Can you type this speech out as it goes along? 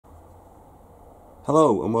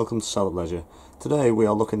Hello and welcome to Salop Leisure. Today we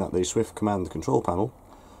are looking at the Swift Command control panel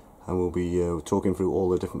and we'll be talking through all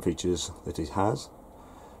the different features that it has.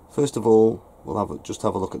 First of all, we'll have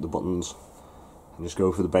a look at the buttons and just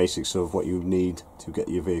go through the basics of what you need to get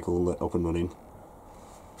your vehicle up and running.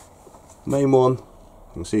 The main one, you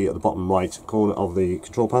can see at the bottom right corner of the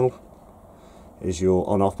control panel, is your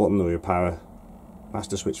on-off button or your power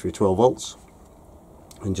master switch for your 12 volts.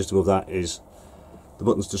 And just above that is the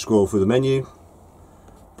buttons to scroll through the menu.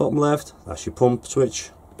 Bottom left, that's your pump switch.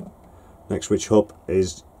 Next switch up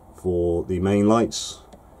is for the main lights.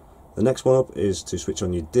 The next one up is to switch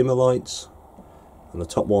on your dimmer lights. And the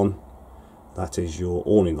top one, that is your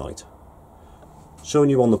awning light. Showing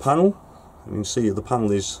you on the panel, you can see the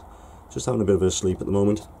panel is just having a bit of a sleep at the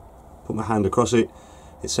moment. Put my hand across it,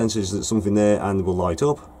 it senses that there's something there and will light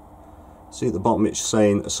up. See at the bottom it's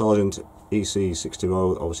saying Sargent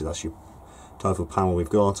EC620, obviously that's your type of panel we've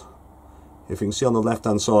got. If you can see on the left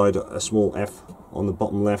hand side a small F on the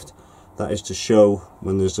bottom left, that is to show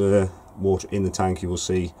when there's water in the tank. You will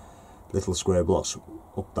see little square blocks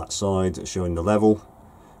up that side showing the level.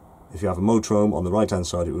 If you have a motorhome on the right hand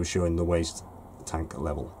side, it will be showing the waste tank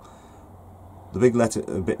level. The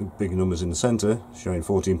big numbers in the centre showing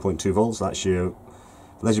 14.2 volts, that's your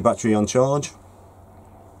leisure battery on charge.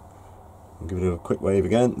 I'll give it a quick wave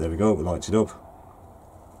again, there we go, it lights it up.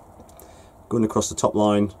 Going across the top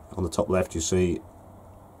line, on the top left you see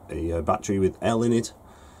a battery with L in it.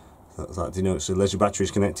 That denotes the leisure battery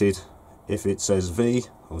is connected. If it says V,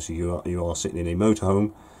 obviously you are sitting in a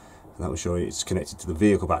motorhome, and that will show you it's connected to the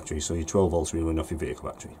vehicle battery, so your 12 volts will run off your vehicle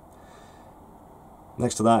battery.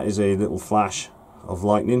 Next to that is a little flash of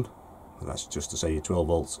lightning, and that's just to say your 12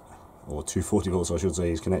 volts, or 240 volts I should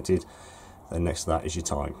say, is connected. Then next to that is your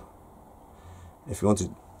time. If you want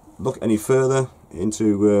to look any further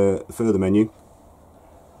into the further menu,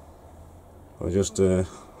 I'll just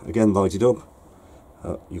again light it up.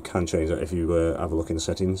 You can change that if you have a look in the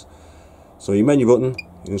settings. So your menu button,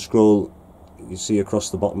 you can scroll, you see across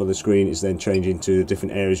the bottom of the screen is then changing to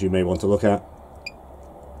different areas you may want to look at,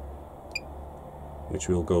 which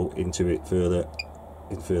we'll go into it further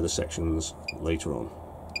in further sections later on.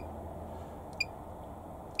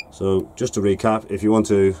 So just to recap, if you want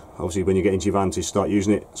to, obviously when you get into your van to start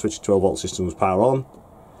using it, switch your 12 volt system's power on.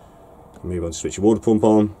 Maybe you want to switch your water pump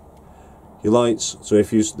on. Your lights, so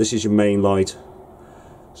if this is your main light,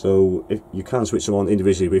 so if you can switch them on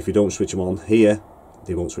individually, but if you don't switch them on here,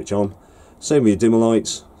 they won't switch on. Same with your dimmer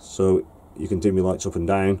lights, so you can dim your lights up and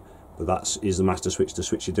down, but that is the master switch to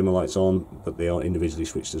switch your dimmer lights on, but they are individually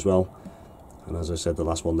switched as well. And as I said, the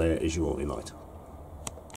last one there is your awning light.